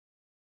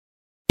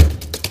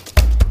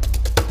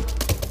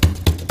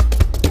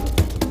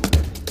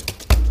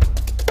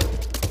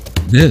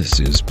This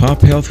is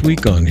Pop Health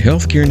Week on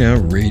Healthcare Now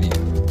Radio.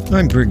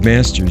 I'm Greg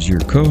Masters, your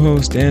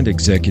co-host and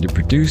executive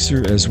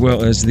producer, as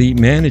well as the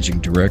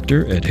managing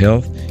director at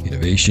Health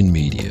Innovation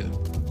Media.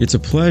 It's a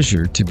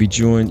pleasure to be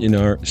joined in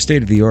our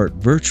state-of-the-art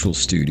virtual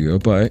studio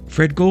by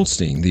Fred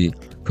Goldstein, the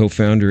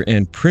co-founder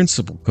and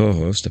principal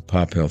co-host of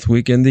Pop Health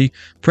Week and the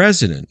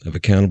president of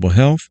Accountable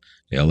Health,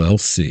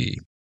 LLC.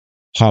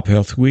 Pop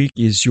Health Week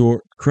is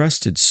your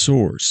trusted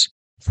source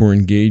for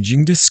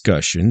engaging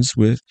discussions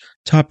with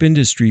top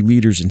industry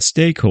leaders and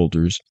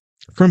stakeholders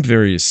from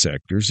various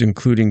sectors,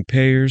 including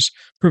payers,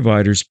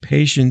 providers,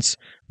 patients,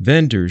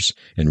 vendors,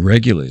 and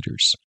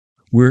regulators.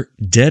 We're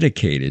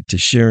dedicated to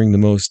sharing the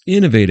most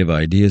innovative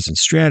ideas and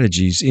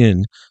strategies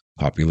in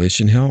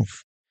population health.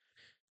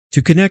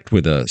 To connect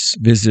with us,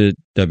 visit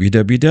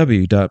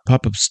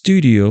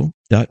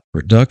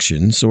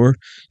www.popupstudio.productions or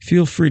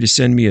feel free to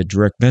send me a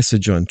direct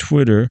message on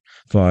Twitter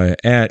via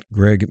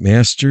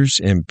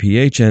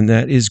 @GregMastersMPH, and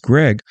that is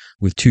Greg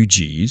with 2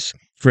 G's.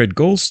 Fred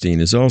Goldstein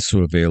is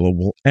also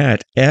available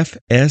at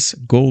FS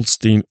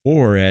Goldstein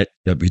or at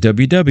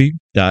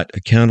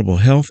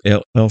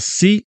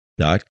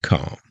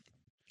www.accountablehealthllc.com.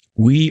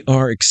 We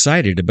are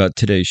excited about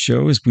today's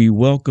show as we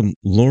welcome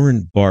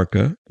Lauren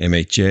Barca,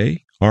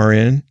 MHA,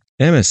 RN,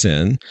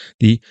 MSN,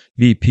 the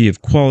VP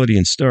of Quality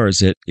and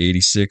Stars at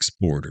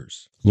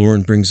 86Borders.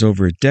 Lauren brings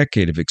over a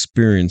decade of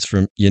experience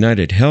from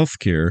United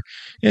Healthcare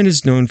and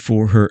is known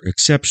for her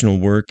exceptional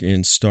work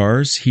in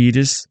STARS,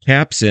 HEDIS,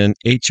 CAPS, and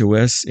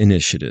HOS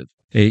initiative.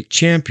 A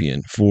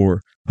champion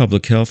for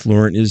public health,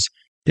 Lauren is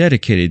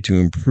dedicated to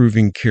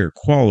improving care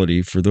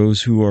quality for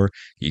those who are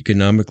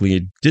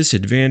economically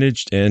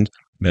disadvantaged and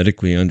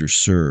medically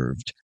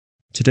underserved.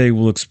 Today,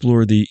 we'll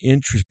explore the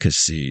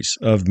intricacies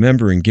of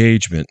member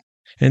engagement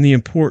and the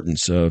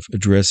importance of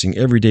addressing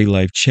everyday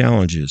life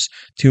challenges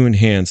to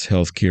enhance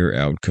healthcare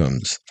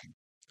outcomes.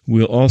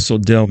 We'll also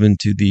delve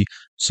into the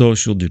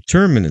social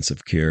determinants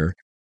of care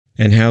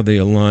and how they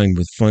align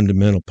with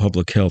fundamental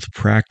public health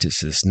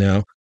practices.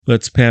 Now,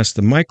 let's pass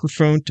the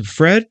microphone to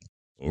Fred.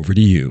 Over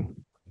to you.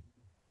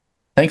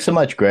 Thanks so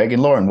much, Greg.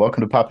 And Lauren,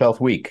 welcome to Pop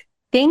Health Week.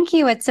 Thank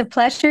you. It's a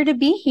pleasure to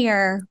be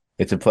here.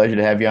 It's a pleasure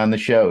to have you on the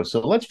show. So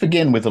let's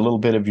begin with a little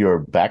bit of your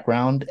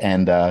background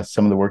and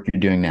some of the work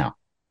you're doing now.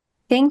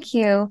 Thank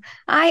you.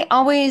 I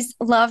always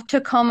love to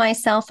call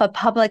myself a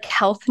public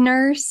health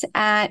nurse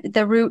at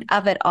the root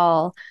of it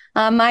all.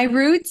 My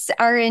roots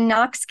are in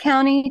Knox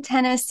County,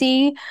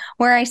 Tennessee,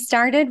 where I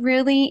started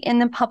really in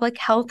the public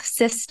health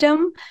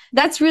system.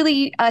 That's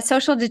really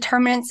social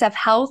determinants of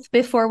health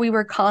before we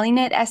were calling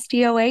it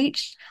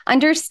SDOH.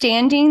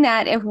 Understanding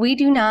that if we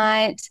do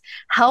not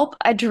help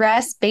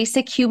address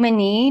basic human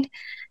need,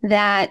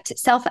 that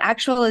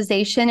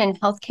self-actualization in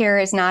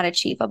healthcare is not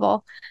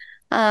achievable.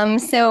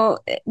 So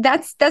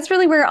that's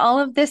really where all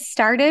of this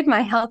started,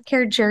 my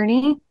healthcare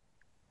journey.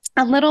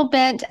 A little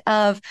bit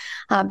of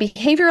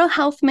behavioral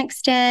health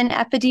mixed in,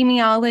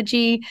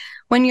 epidemiology.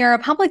 When you're a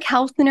public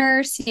health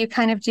nurse, you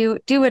kind of do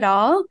it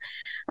all.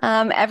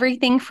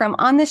 Everything from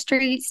on the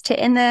streets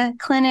to in the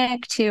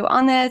clinic to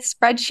on the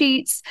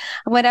spreadsheets,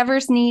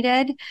 whatever's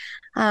needed.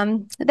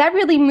 That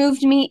really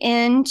moved me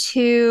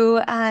into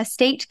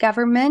state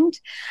government.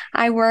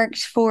 I worked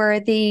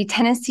for the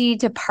Tennessee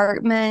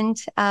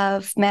Department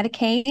of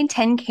Medicaid,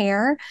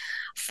 TennCare,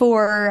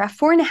 for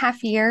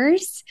 4.5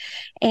 years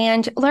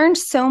and learned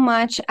so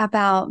much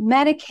about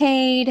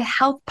Medicaid,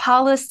 health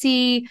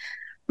policy,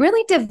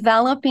 really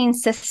developing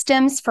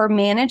systems for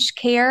managed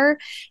care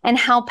and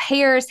how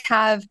payers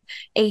have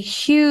a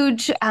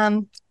huge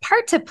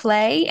part to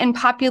play in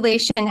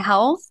population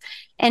health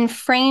and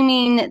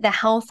framing the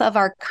health of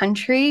our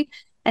country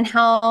and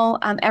how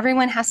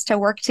everyone has to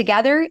work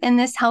together in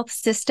this health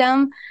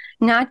system,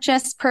 not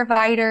just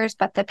providers,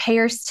 but the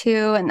payers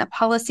too, and the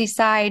policy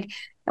side.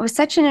 It was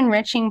such an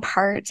enriching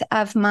part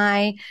of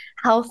my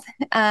health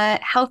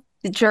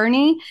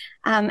journey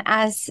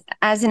as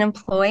an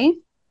employee.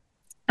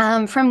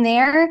 From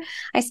there,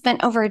 I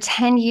spent over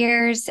 10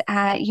 years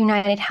at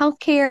United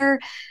Healthcare,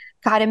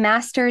 got a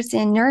master's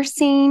in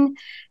nursing,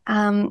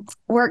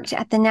 worked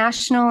at the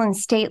national and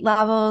state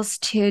levels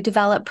to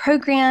develop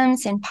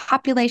programs in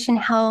population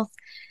health,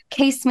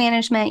 case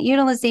management,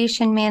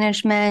 utilization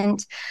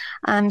management,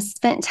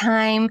 spent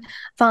time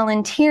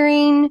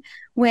volunteering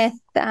with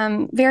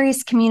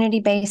various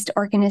community-based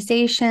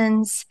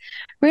organizations,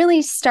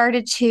 really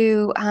started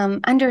to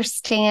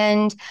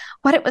understand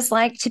what it was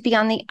like to be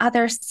on the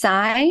other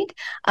side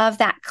of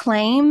that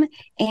claim,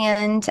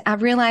 and I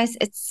realized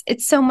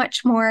it's so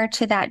much more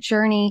to that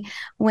journey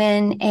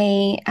when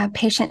a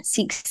patient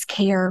seeks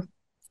care.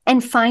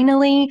 And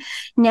finally,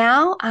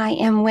 now I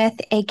am with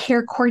a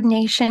care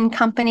coordination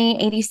company,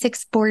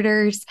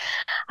 86Borders.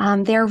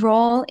 Their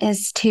role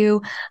is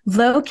to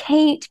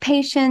locate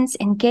patients,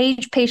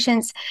 engage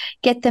patients,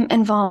 get them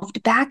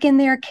involved back in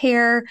their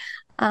care,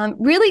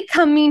 really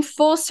coming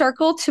full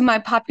circle to my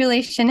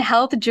population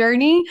health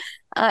journey.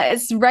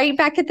 It's right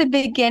back at the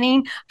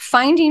beginning,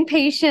 finding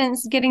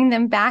patients, getting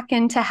them back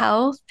into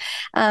health.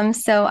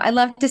 So I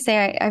love to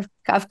say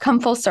I've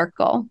come full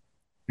circle.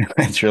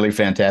 That's really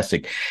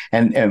fantastic.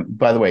 And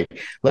by the way,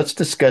 let's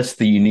discuss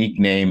the unique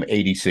name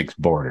 86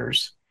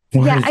 Borders.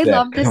 Where Yeah, does I that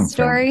love this come from?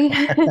 story.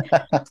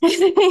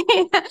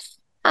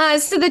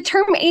 So the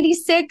term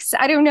 86,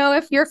 I don't know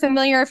if you're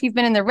familiar, if you've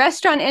been in the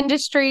restaurant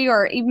industry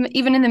or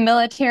even in the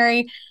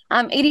military.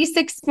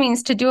 86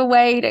 means to do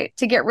away,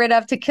 to get rid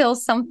of, to kill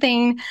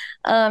something.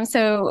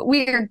 So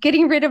we are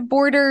getting rid of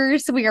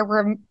borders. We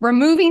are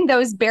removing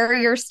those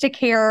barriers to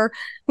care.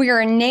 We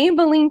are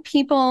enabling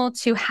people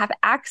to have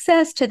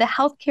access to the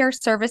healthcare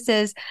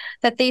services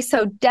that they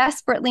so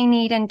desperately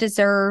need and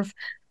deserve.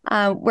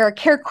 We're a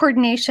care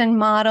coordination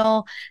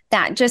model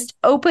that just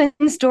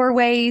opens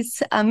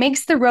doorways,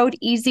 makes the road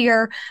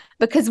easier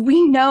because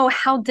we know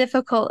how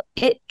difficult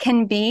it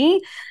can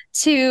be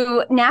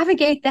to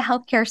navigate the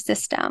healthcare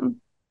system.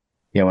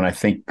 Yeah, when I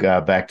think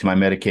back to my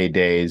Medicaid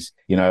days,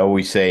 I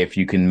always say if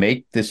you can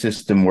make the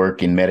system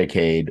work in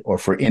Medicaid or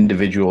for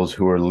individuals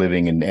who are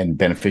living and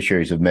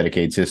beneficiaries of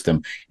Medicaid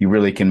system, you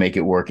really can make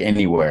it work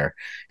anywhere.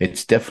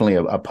 It's definitely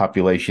a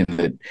population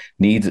that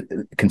needs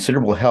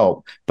considerable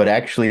help, but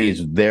actually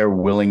is there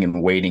willing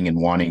and waiting and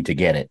wanting to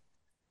get it.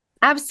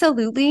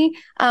 Absolutely.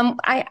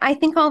 I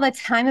think all the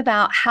time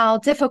about how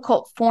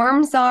difficult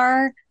forms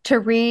are to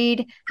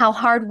read, how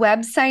hard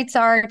websites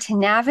are to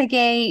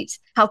navigate,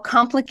 how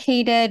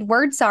complicated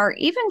words are,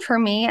 even for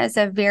me as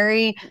a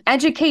very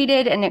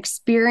educated and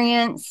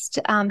experienced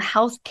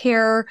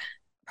healthcare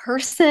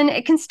person.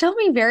 It can still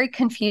be very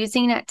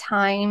confusing at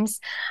times.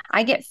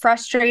 I get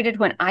frustrated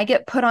when I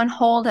get put on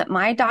hold at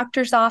my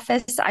doctor's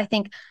office. I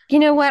think, you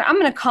know what, I'm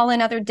going to call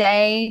another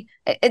day.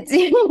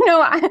 Today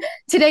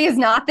is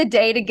not the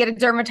day to get a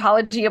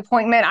dermatology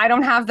appointment. I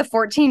don't have the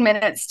 14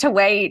 minutes to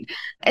wait.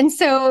 And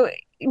so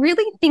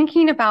really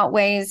thinking about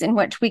ways in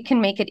which we can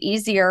make it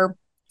easier,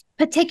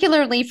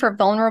 particularly for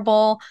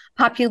vulnerable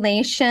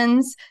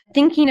populations,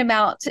 thinking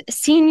about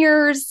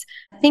seniors,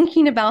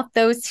 thinking about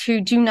those who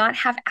do not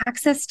have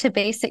access to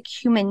basic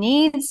human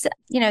needs,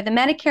 the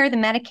Medicare, the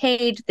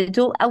Medicaid, the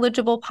dual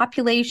eligible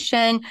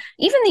population,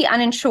 even the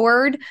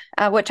uninsured,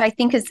 which I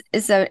think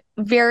is a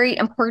very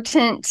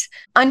important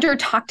under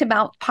talked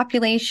about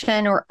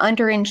population or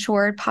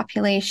underinsured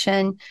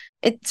population.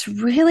 It's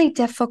really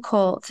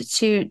difficult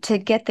to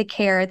get the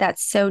care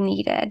that's so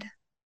needed.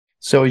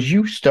 So as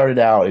you started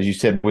out, as you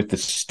said, with the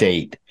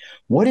state,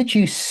 what did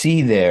you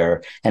see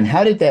there, and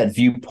how did that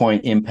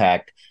viewpoint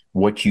impact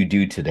what you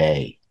do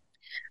today?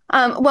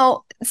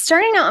 Well,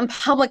 starting out in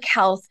public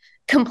health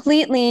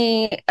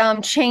completely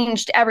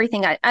changed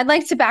everything. I'd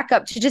like to back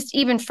up to just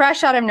even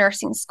fresh out of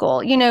nursing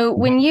school.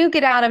 When you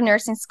get out of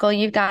nursing school,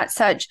 you've got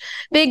such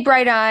big,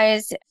 bright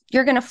eyes.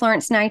 You're going to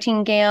Florence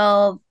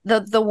Nightingale,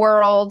 the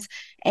world.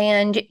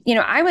 And,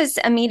 I was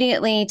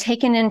immediately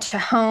taken into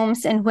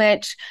homes in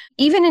which,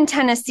 even in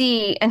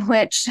Tennessee, in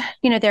which,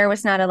 there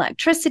was not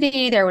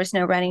electricity, there was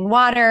no running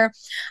water.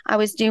 I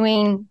was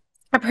doing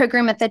a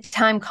program at the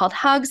time called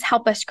HUGS,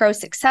 Help Us Grow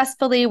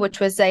Successfully, which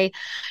was a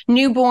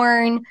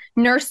newborn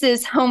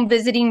nurses home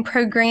visiting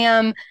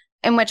program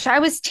in which I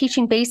was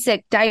teaching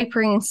basic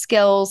diapering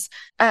skills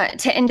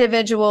to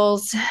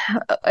individuals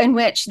in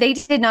which they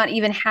did not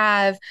even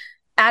have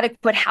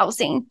adequate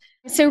housing.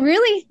 So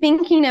really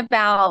thinking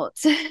about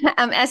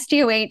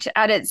SDOH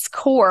at its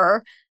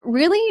core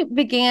really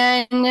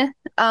began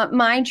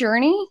my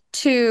journey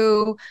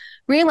to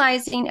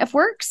realizing if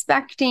we're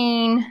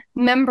expecting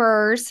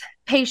members,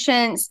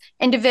 patients,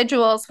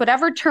 individuals,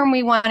 whatever term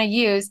we want to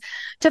use,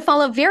 to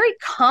follow very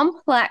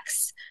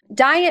complex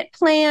diet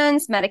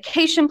plans,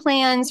 medication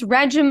plans,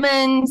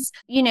 regimens.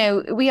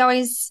 We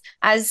always,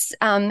 as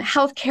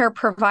healthcare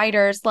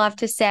providers, love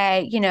to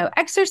say,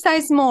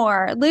 exercise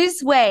more,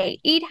 lose weight,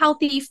 eat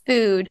healthy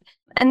food.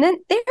 And then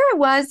there I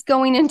was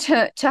going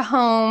into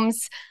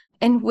homes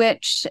in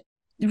which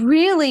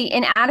really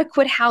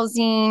inadequate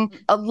housing,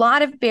 a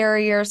lot of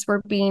barriers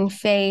were being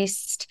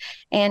faced.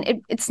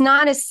 And it's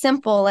not as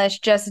simple as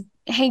just,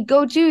 hey,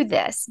 go do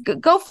this,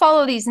 go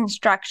follow these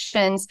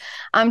instructions.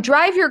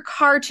 Drive your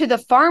car to the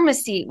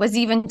pharmacy was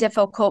even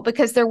difficult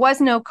because there was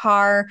no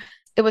car.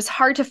 It was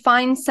hard to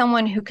find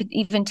someone who could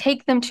even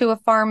take them to a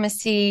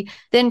pharmacy,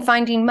 then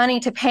finding money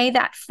to pay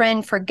that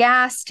friend for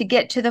gas to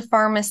get to the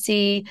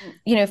pharmacy,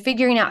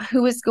 figuring out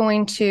who was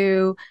going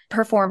to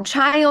perform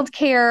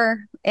childcare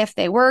if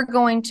they were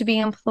going to be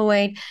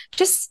employed.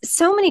 Just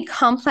so many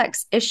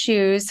complex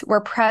issues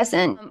were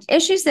present,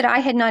 issues that I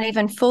had not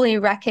even fully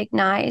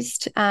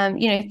recognized.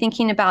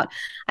 Thinking about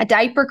a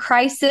diaper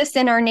crisis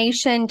in our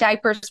nation,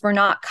 diapers were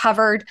not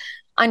covered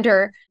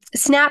under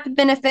SNAP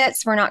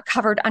benefits, were not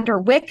covered under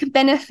WIC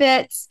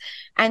benefits.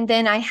 And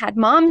then I had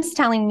moms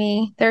telling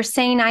me, they're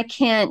saying I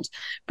can't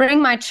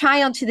bring my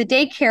child to the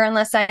daycare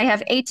unless I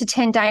have 8 to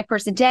 10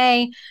 diapers a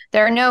day.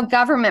 There are no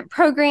government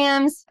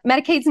programs.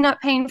 Medicaid's not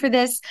paying for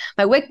this.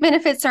 My WIC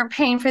benefits aren't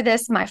paying for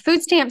this. My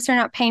food stamps are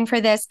not paying for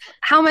this.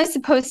 How am I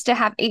supposed to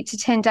have 8 to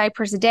 10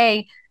 diapers a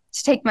day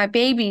to take my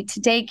baby to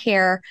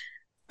daycare?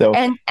 So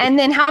and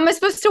then how am I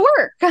supposed to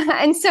work?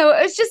 And so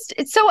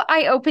it's so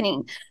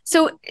eye-opening.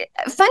 So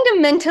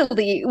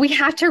fundamentally, we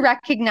have to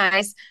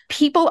recognize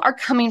people are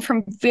coming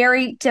from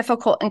very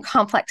difficult and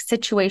complex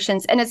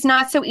situations. And it's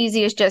not so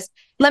easy as just,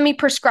 let me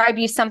prescribe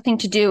you something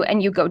to do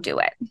and you go do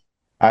it.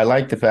 I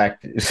like the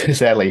fact,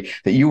 sadly,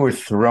 that you were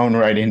thrown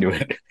right into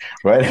it,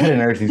 right out of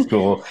nursing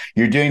school.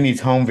 You're doing these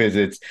home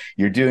visits,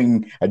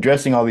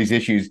 addressing all these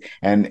issues.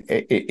 And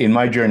in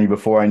my journey,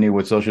 before I knew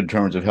what social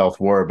determinants of health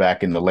were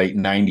back in the late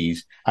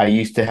 90s, I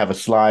used to have a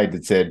slide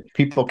that said,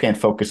 people can't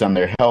focus on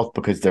their health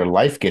because their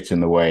life gets in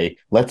the way.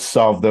 Let's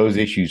solve those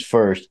issues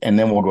first, and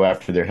then we'll go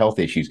after their health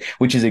issues,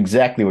 which is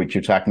exactly what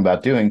you're talking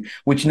about doing,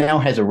 which now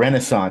has a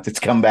renaissance. It's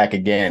come back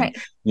again. Right.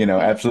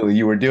 Absolutely.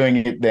 You were doing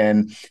it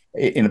then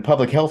in the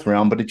public health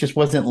realm, but it just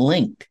wasn't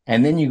linked.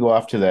 And then you go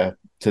off to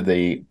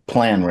the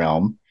plan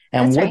realm.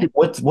 And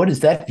what does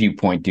that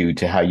viewpoint do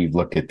to how you've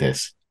looked at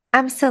this?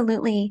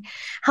 Absolutely.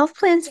 Health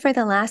plans for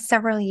the last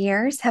several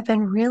years have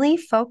been really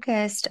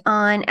focused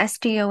on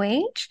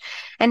SDOH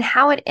and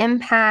how it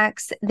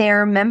impacts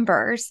their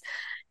members.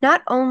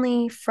 Not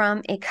only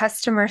from a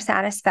customer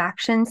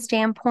satisfaction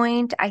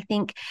standpoint, I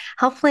think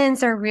health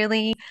plans are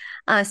really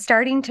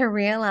starting to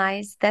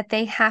realize that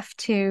they have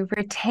to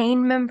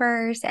retain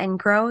members and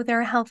grow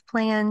their health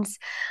plans.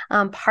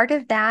 Part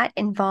of that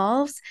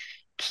involves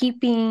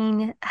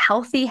keeping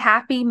healthy,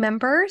 happy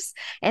members.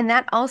 And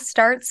that all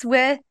starts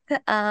with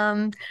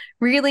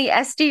really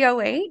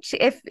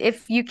SDOH.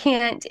 If you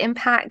can't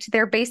impact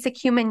their basic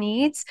human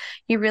needs,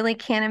 you really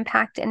can't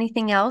impact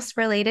anything else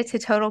related to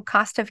total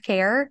cost of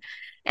care.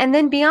 And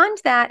then beyond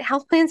that,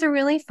 health plans are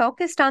really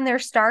focused on their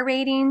star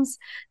ratings,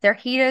 their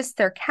HEDIS,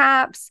 their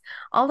CAPS,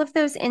 all of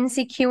those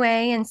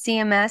NCQA and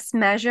CMS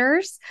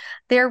measures.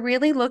 They're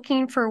really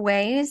looking for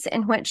ways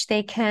in which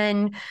they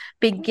can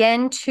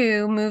begin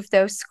to move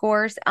those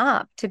scores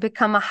up to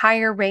become a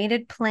higher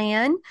rated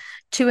plan,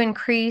 to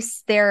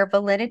increase their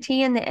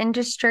validity in the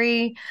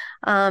industry,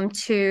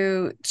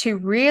 to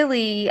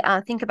really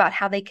think about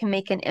how they can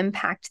make an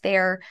impact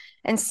there.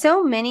 And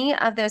so many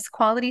of those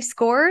quality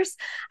scores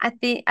at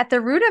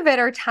the root of it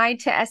are tied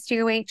to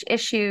SDOH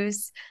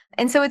issues.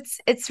 And so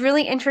it's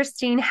really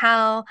interesting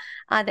how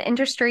the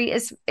industry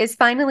is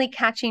finally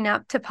catching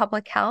up to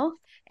public health,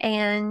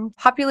 and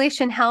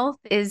population health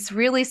is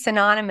really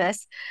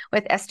synonymous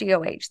with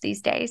SDOH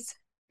these days.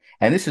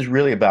 And this is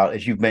really about,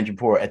 as you've mentioned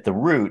before, at the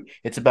root,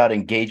 it's about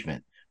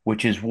engagement,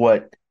 which is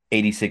what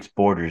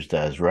 86Borders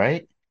does,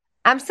 right?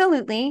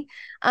 Absolutely.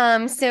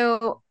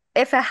 So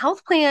if a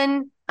health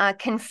plan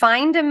can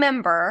find a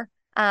member,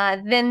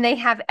 then they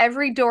have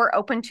every door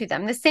open to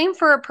them. The same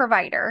for a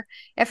provider.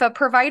 If a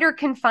provider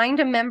can find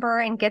a member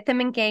and get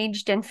them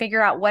engaged and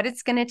figure out what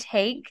it's going to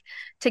take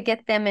to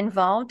get them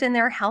involved in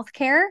their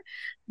healthcare,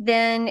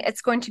 then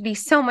it's going to be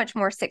so much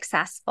more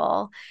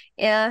successful.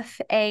 If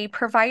a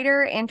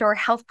provider and or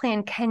health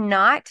plan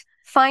cannot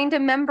find a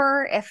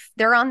member, if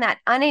they're on that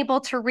unable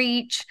to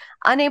reach,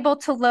 unable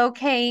to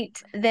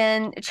locate,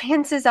 then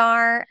chances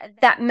are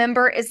that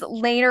member is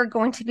later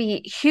going to be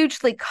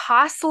hugely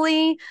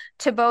costly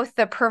to both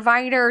the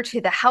provider,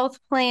 to the health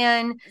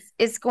plan,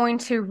 is going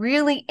to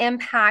really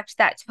impact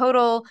that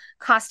total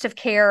cost of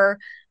care,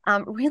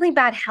 really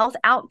bad health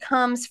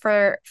outcomes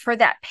for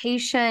that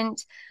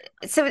patient.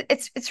 So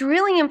it's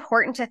really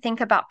important to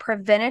think about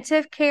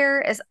preventative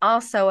care as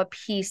also a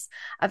piece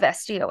of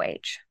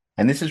SDOH.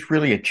 And this is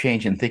really a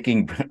change in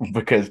thinking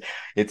because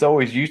it's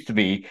always used to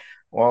be,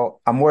 well,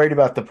 I'm worried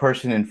about the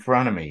person in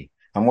front of me.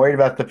 I'm worried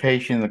about the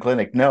patient in the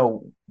clinic.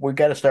 No, we've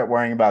got to start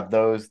worrying about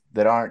those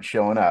that aren't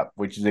showing up,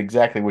 which is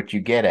exactly what you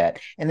get at.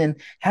 And then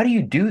how do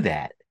you do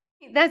that?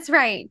 That's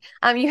right.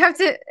 You have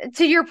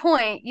to your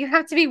point, you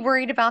have to be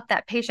worried about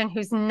that patient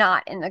who's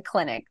not in the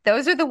clinic.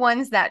 Those are the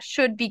ones that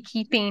should be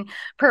keeping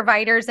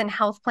providers and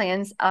health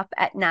plans up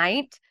at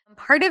night.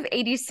 Part of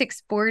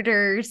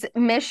 86Borders'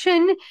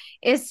 mission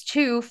is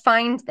to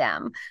find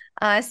them.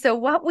 So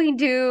what we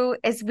do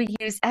is we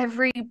use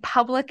every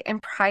public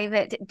and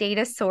private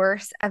data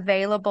source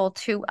available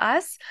to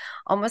us,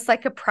 almost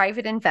like a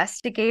private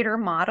investigator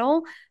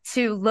model,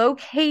 to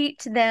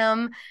locate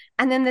them.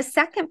 And then the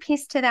second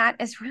piece to that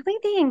is really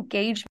the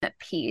engagement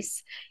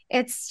piece.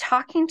 It's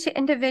talking to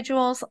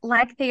individuals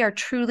like they are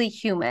truly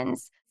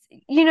humans.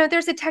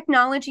 There's a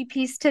technology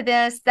piece to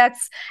this.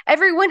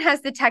 Everyone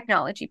has the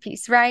technology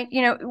piece, right?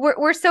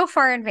 We're so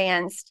far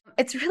advanced.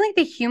 It's really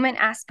the human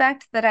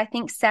aspect that I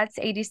think sets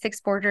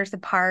 86Borders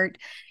apart.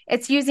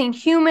 It's using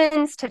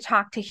humans to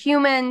talk to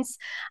humans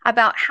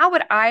about how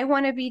would I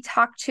want to be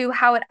talked to?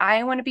 How would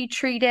I want to be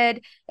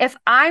treated? If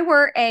I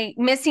were a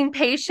missing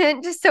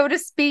patient, so to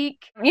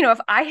speak, if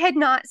I had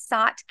not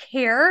sought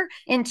care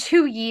in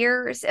 2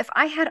 years, if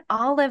I had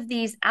all of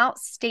these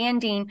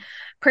outstanding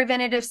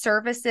preventative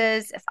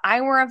services, if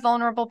I were a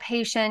vulnerable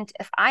patient,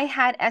 if I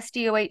had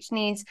SDOH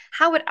needs,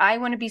 how would I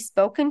want to be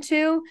spoken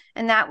to?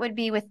 And that would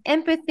be with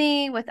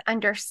empathy, with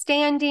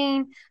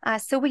understanding.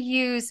 So we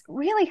use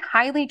really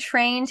highly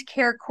trained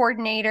care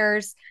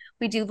coordinators.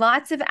 We do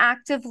lots of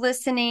active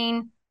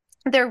listening.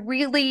 they're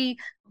really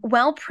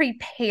well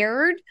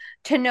prepared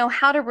to know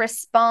how to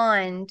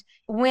respond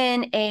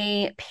when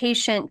a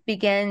patient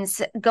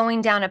begins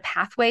going down a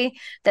pathway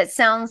that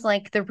sounds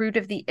like the root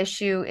of the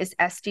issue is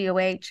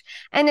SDOH.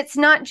 And it's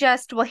not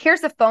just, well,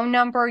 here's a phone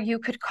number you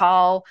could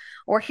call,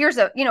 or here's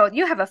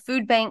you have a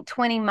food bank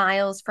 20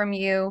 miles from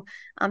you.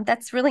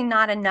 That's really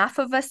not enough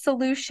of a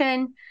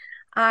solution.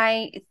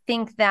 I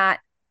think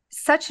that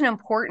such an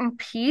important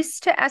piece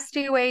to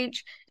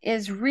SDOH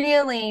is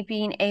really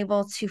being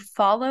able to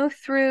follow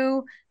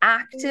through,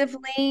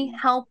 actively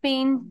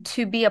helping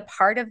to be a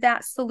part of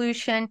that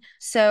solution.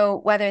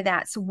 So whether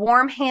that's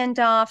warm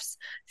handoffs,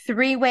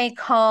 three-way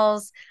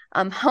calls,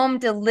 home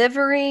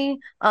delivery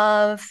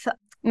of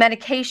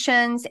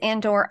medications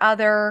and or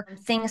other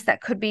things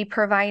that could be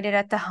provided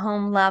at the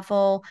home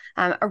level,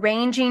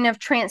 arranging of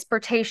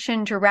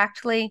transportation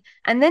directly,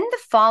 and then the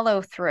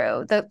follow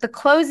through, the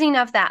closing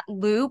of that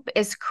loop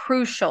is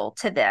crucial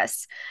to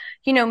this.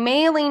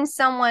 Mailing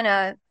someone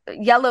a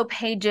yellow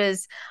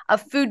pages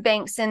of food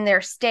banks in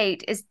their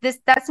state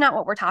that's not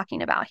what we're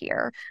talking about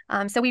here.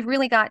 So we've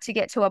really got to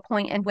get to a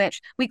point in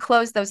which we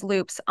close those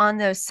loops on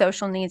those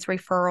social needs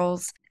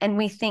referrals, and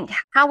we think,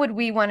 how would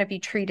we want to be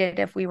treated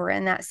if we were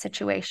in that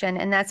situation?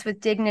 And that's with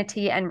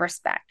dignity and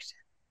respect.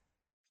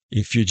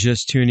 If you're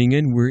just tuning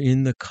in, we're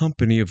in the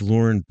company of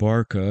Lauren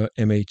Barca,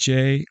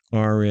 MHA,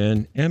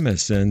 RN,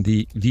 MSN,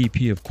 the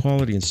VP of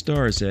Quality and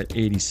Stars at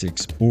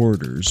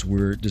 86Borders.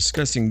 We're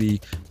discussing the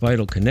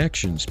vital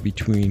connections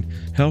between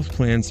health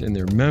plans and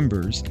their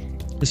members,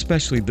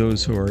 especially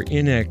those who are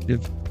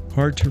inactive,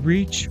 hard to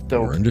reach,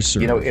 or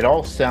underserved. It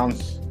all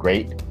sounds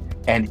great.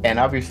 And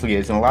obviously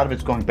is, and a lot of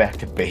it's going back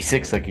to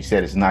basics. Like you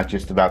said, it's not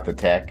just about the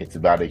tech. It's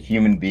about a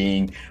human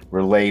being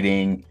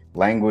relating,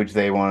 language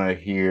they want to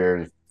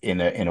hear, in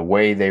a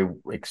way they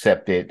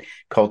accept it,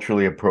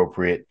 culturally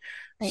appropriate.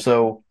 Right.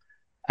 So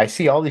I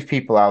see all these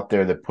people out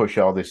there that push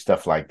all this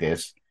stuff like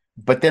this,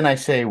 but then I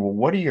say, well,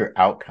 what are your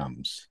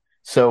outcomes?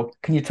 So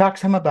can you talk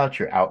some about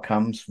your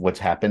outcomes, what's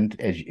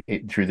happened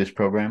through this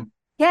program?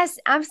 Yes,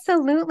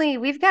 absolutely.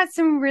 We've got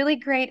some really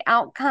great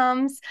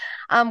outcomes.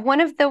 One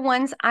of the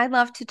ones I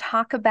love to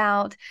talk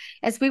about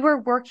is we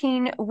were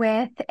working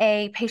with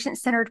a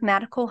patient-centered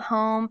medical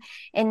home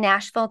in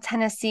Nashville,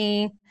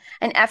 Tennessee,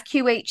 an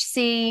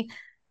FQHC.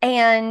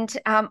 And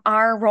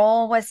our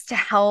role was to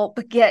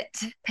help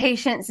get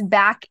patients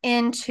back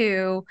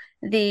into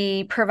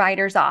the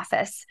provider's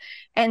office.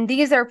 And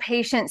these are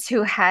patients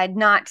who had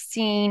not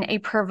seen a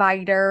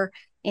provider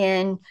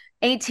in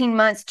 18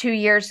 months, 2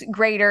 years,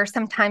 greater,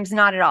 sometimes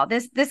not at all.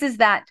 This is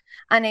that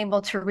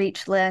unable to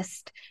reach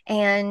list.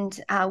 And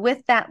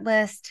with that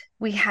list,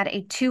 we had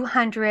a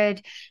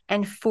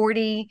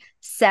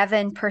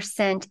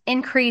 247%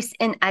 increase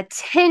in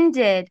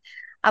attended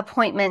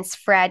appointments,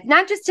 Fred,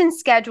 not just in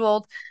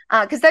scheduled,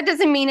 because that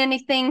doesn't mean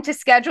anything to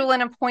schedule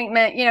an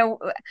appointment,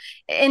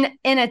 in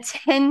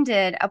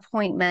attended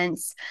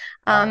appointments.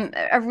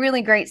 A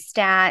really great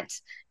stat.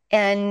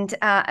 And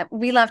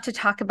we love to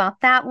talk about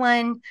that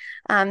one.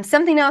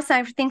 Something else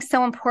I think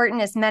so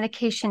important is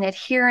medication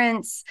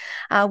adherence.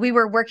 We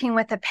were working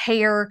with a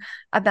payer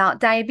about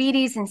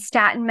diabetes and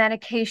statin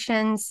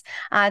medications.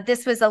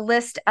 This was a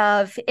list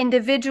of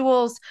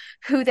individuals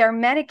who their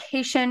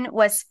medication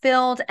was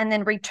filled and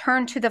then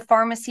returned to the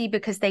pharmacy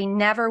because they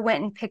never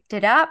went and picked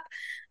it up.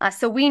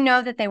 So we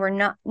know that they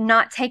were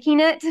not taking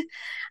it.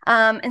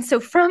 And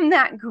so from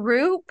that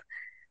group,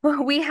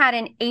 we had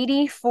an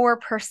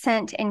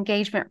 84%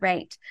 engagement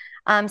rate.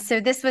 So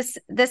this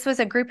was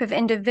a group of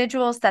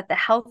individuals that the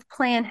health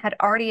plan had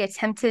already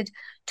attempted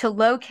to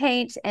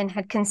locate and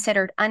had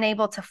considered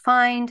unable to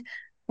find.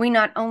 We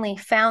not only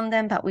found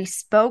them, but we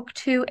spoke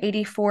to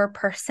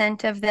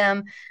 84% of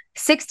them.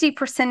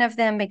 60% of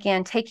them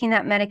began taking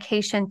that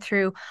medication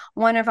through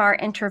one of our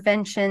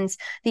interventions.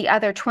 The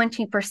other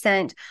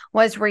 20%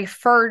 was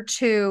referred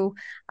to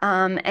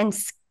and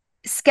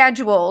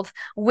scheduled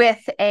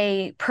with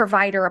a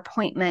provider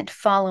appointment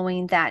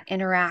following that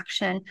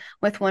interaction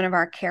with one of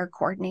our care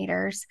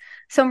coordinators.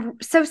 So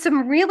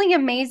some really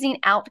amazing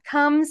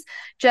outcomes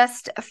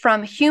just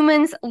from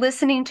humans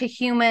listening to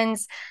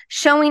humans,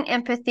 showing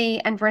empathy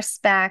and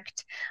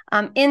respect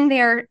in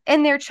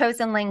their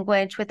chosen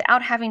language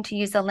without having to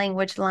use a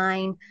language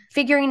line,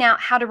 figuring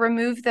out how to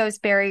remove those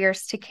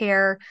barriers to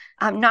care,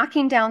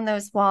 knocking down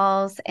those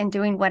walls, and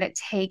doing what it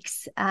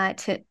takes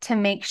to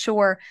make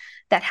sure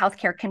that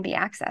healthcare can be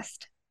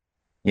accessed.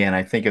 Yeah, and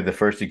I think of the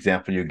first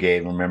example you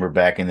gave. Remember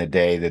back in the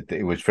day that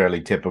it was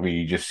fairly typical.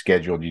 You just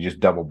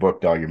double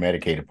booked all your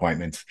Medicaid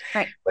appointments.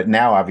 Right. But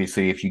now,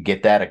 obviously, if you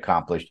get that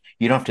accomplished,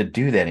 you don't have to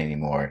do that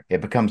anymore.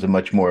 It becomes a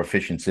much more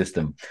efficient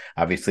system,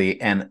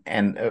 obviously. And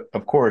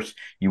of course,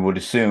 you would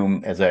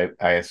assume, as I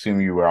assume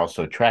you were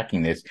also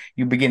tracking this,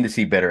 you begin to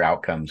see better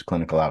outcomes,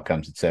 clinical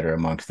outcomes, et cetera,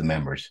 amongst the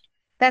members.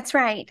 That's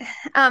right.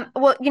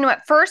 Well,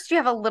 at first you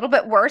have a little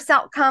bit worse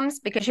outcomes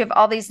because you have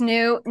all these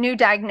new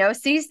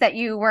diagnoses that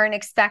you weren't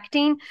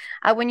expecting.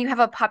 When you have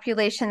a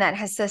population that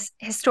has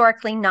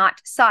historically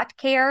not sought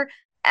care,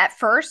 At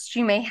first,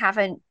 you may have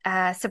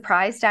a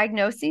surprise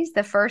diagnosis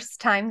the first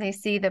time they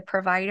see the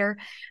provider.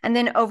 And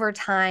then over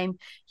time,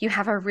 you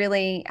have a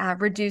really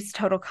reduced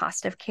total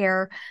cost of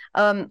care.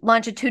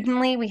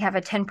 Longitudinally, we have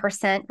a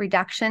 10%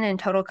 reduction in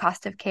total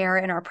cost of care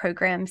in our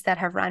programs that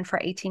have run for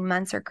 18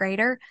 months or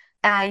greater.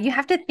 You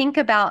have to think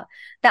about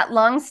that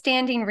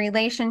long-standing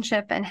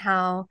relationship and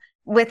how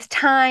with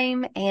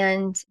time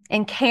and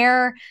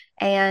care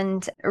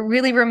and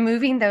really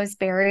removing those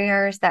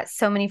barriers that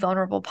so many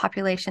vulnerable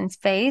populations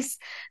face,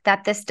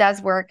 that this does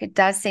work. It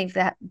does save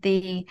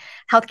the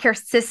healthcare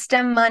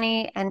system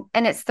money, and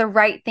it's the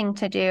right thing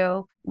to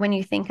do when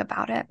you think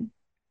about it.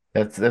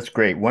 That's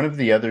great. One of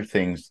the other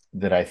things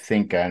that I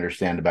think I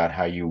understand about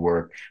how you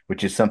work,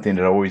 which is something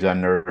that always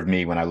unnerved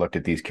me when I looked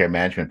at these care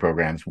management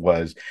programs,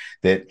 was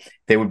that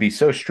they would be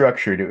so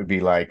structured. It would be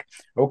like,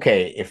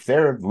 okay, if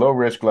they're low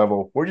risk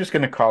level, we're just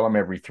going to call them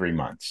every 3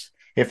 months.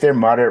 If they're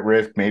moderate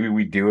risk, maybe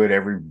we do it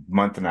every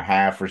month and a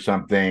half or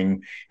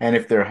something. And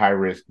if they're high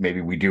risk,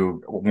 maybe we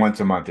do once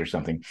a month or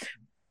something.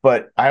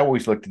 But I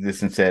always looked at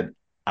this and said,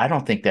 I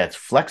don't think that's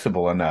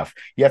flexible enough.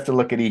 You have to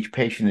look at each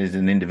patient as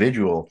an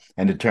individual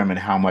and determine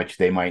how much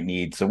they might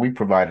need. So we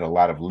provided a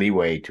lot of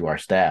leeway to our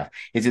staff.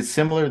 Is it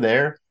similar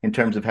there in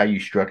terms of how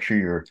you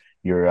structure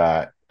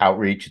your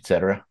outreach, et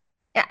cetera?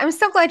 Yeah, I'm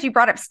so glad you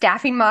brought up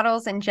staffing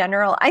models in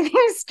general. I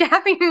think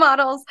staffing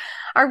models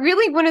are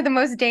really one of the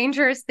most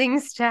dangerous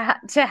things to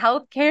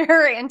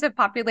healthcare and to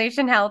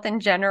population health in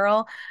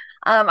general.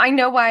 I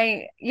know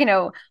why,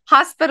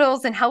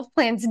 hospitals and health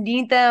plans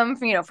need them,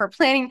 for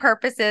planning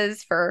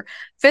purposes, for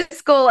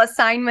fiscal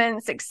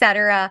assignments, et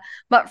cetera.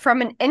 But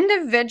from an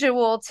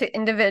individual to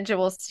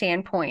individual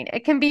standpoint,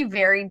 it can be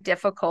very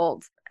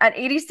difficult. At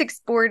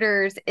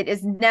 86Borders, it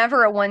is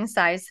never a one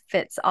size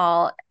fits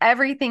all.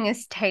 Everything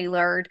is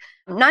tailored,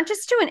 not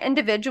just to an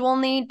individual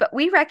need, but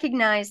we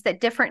recognize that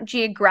different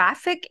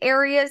geographic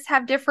areas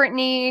have different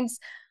needs.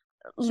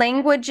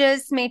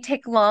 Languages may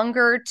take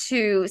longer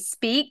to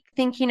speak.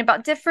 Thinking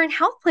about different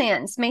health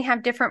plans may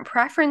have different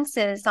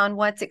preferences on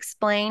what's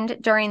explained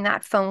during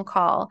that phone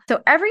call.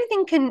 So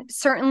everything can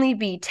certainly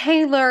be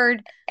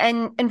tailored,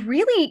 and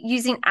really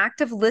using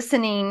active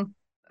listening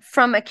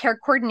from a care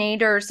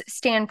coordinator's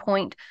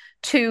standpoint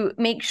to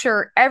make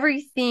sure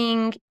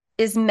everything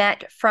is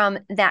met from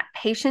that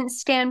patient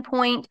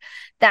standpoint.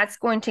 That's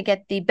going to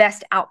get the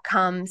best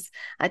outcomes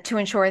to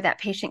ensure that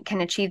patient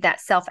can achieve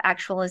that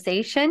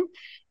self-actualization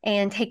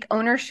and take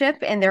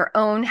ownership in their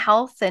own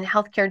health and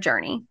healthcare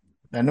journey.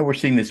 I know we're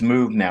seeing this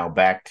move now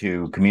back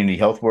to community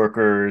health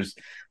workers,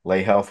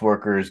 lay health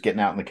workers,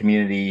 getting out in the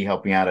community,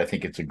 helping out. I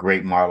think it's a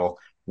great model.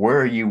 Where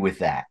are you with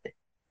that?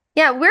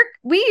 Yeah,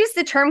 we use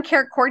the term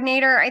care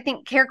coordinator. I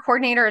think care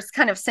coordinator is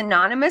kind of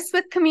synonymous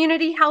with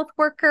community health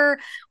worker.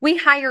 We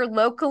hire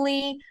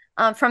locally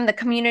from the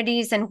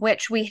communities in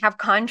which we have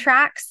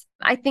contracts.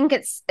 I think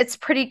it's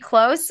pretty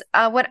close.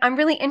 What I'm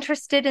really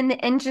interested in the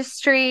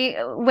industry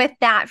with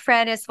that,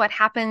 Fred, is what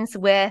happens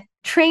with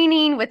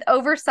training, with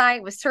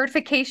oversight, with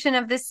certification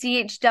of the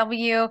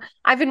CHW.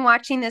 I've been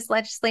watching this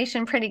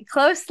legislation pretty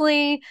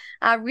closely,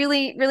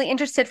 really, really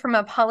interested from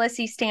a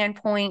policy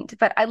standpoint,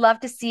 but I love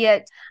to see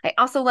it. I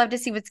also love to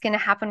see what's going to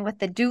happen with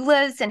the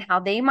doulas and how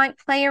they might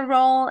play a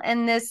role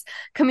in this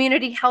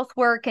community health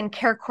work and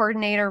care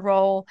coordinator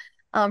role,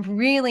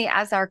 really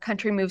as our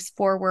country moves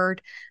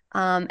forward,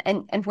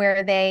 and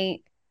where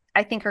they,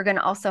 I think, are going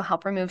to also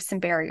help remove some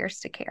barriers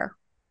to care.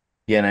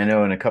 Yeah, and I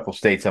know in a couple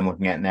states I'm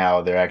looking at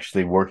now, they're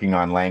actually working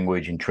on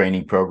language and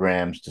training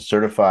programs to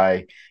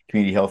certify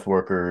community health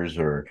workers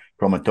or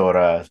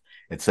promotoras,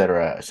 et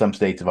cetera. Some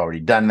states have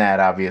already done that,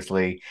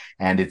 obviously,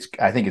 and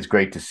I think it's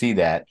great to see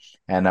that.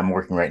 And I'm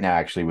working right now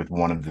actually with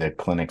one of the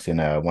clinics in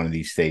one of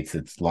these states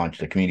that's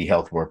launched a community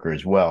health worker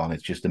as well, and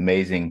it's just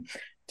amazing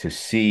to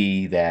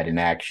see that in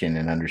action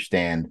and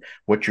understand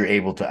what you're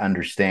able to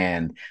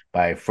understand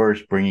by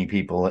first bringing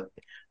people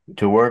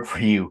to work for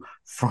you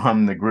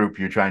from the group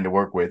you're trying to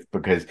work with,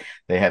 because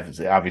they have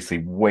obviously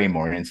way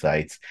more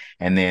insights,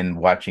 and then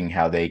watching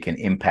how they can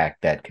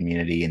impact that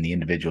community and the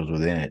individuals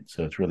within it.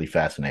 So it's really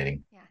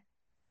fascinating. Yeah.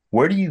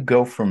 Where do you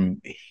go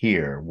from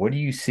here? What do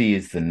you see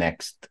as the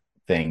next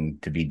thing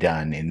to be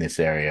done in this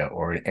area,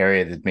 or an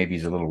area that maybe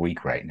is a little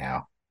weak right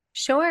now?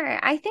 Sure.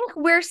 I think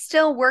we're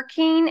still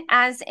working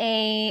as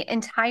an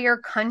entire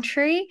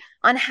country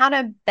on how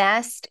to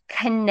best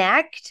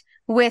connect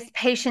with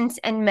patients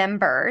and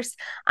members.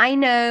 I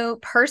know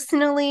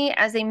personally,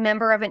 as a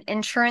member of an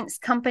insurance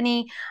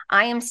company,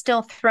 I am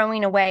still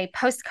throwing away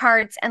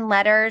postcards and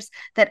letters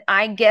that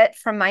I get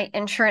from my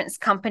insurance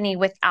company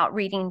without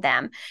reading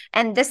them.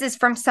 And this is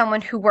from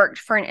someone who worked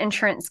for an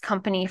insurance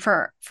company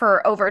for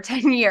over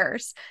 10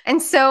 years.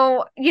 And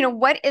so,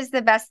 what is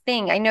the best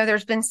thing? I know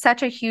there's been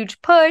such a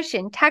huge push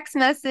in text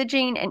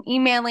messaging and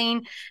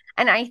emailing.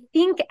 And I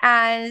think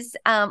as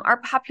our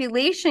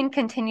population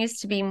continues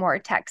to be more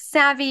tech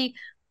savvy,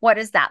 What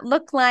does that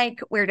look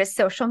like? Where does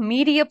social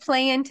media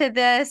play into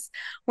this?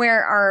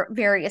 Where are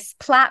various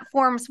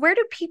platforms? Where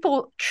do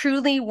people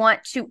truly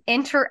want to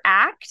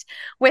interact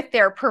with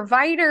their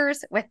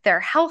providers, with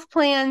their health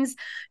plans?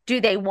 Do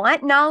they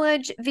want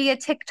knowledge via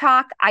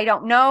TikTok? I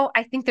don't know.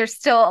 I think there's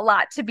still a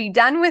lot to be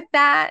done with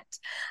that.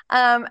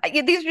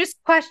 These are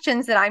just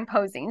questions that I'm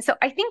posing. So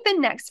I think the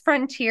next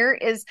frontier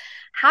is,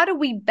 how do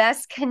we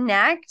best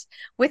connect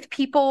with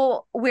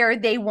people where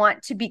they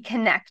want to be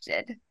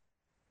connected?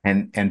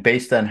 And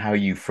based on how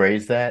you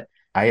phrase that,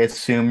 I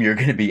assume you're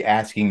going to be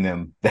asking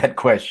them that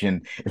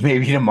question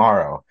maybe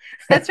tomorrow.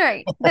 That's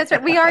right. That's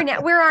right. We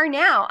are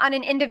now on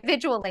an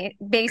individual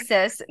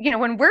basis.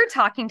 When we're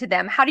talking to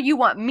them, how do you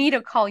want me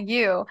to call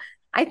you?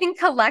 I think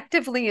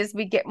collectively, as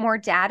we get more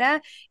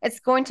data, it's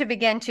going to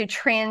begin to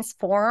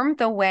transform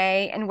the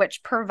way in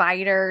which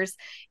providers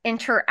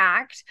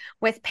interact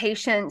with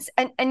patients.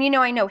 And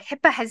I know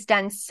HIPAA has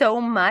done so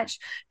much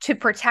to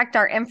protect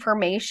our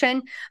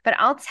information, but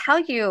I'll tell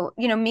you,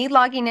 me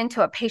logging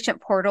into a patient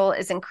portal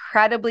is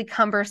incredibly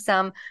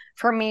cumbersome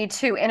for me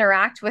to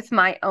interact with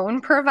my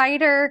own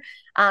provider,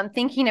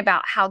 thinking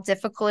about how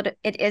difficult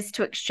it is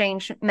to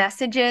exchange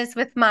messages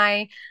with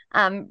my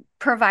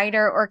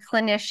provider or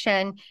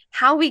clinician,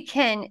 how we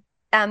can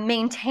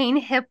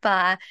maintain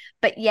HIPAA,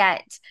 but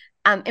yet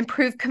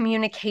improve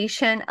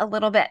communication a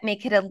little bit,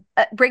 make it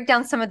break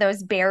down some of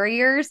those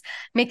barriers,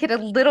 make it a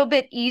little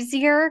bit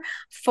easier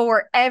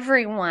for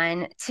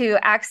everyone to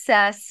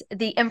access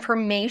the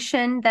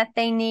information that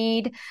they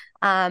need,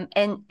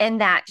 and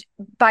that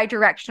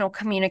bi-directional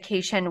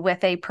communication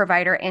with a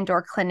provider and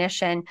or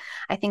clinician,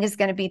 I think, is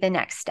going to be the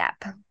next step.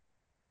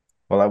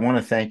 Well, I want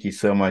to thank you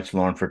so much,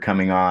 Lauren, for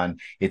coming on.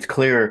 It's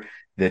clear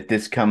that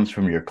this comes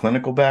from your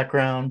clinical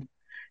background,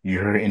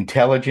 your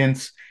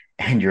intelligence,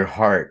 and your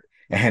heart,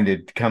 and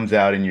it comes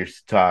out in your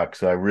talk.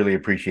 So I really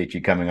appreciate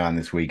you coming on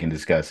this week and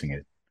discussing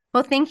it.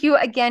 Well, thank you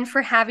again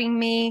for having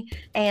me,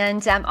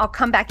 and I'll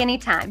come back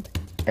anytime.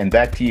 And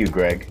back to you,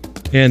 Greg.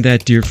 And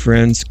that, dear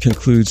friends,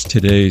 concludes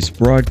today's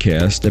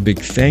broadcast. A big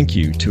thank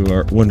you to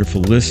our wonderful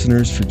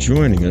listeners for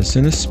joining us,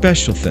 and a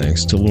special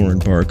thanks to Lauren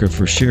Barca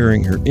for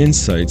sharing her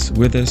insights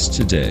with us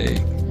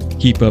today.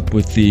 Keep up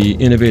with the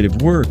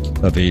innovative work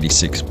of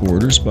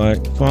 86Borders by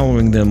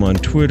following them on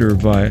Twitter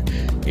via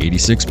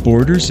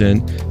 86Borders,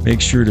 and make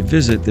sure to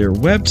visit their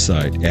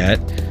website at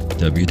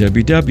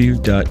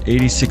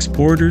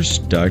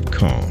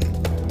www.86borders.com.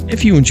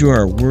 If you enjoy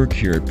our work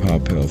here at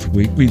PopHealth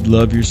Week, we'd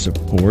love your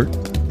support.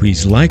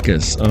 Please like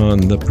us on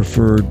the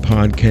preferred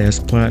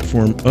podcast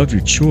platform of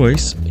your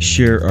choice,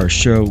 share our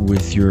show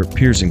with your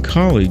peers and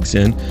colleagues,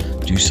 and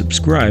do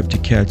subscribe to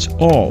catch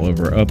all of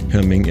our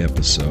upcoming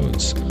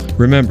episodes.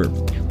 Remember,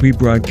 we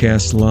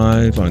broadcast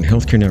live on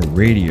Healthcare Now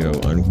Radio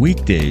on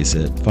weekdays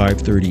at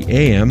 5:30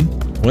 a.m.,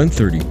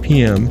 1:30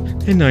 p.m.,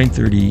 and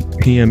 9:30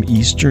 p.m.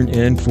 Eastern,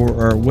 and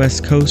for our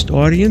West Coast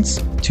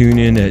audience, tune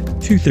in at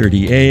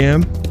 2:30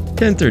 a.m.,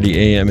 10:30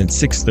 a.m., and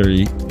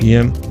 6:30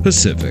 p.m.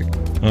 Pacific.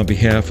 On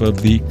behalf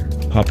of the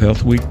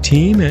PopHealth Week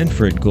team and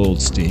Fred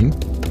Goldstein,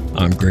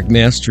 I'm Greg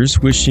Masters,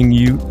 wishing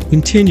you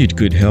continued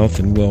good health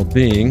and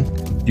well-being.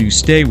 Do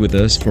stay with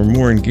us for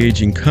more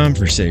engaging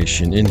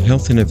conversation in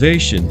health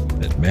innovation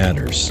that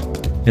matters.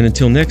 And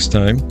until next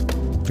time,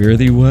 fare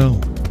thee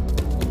well.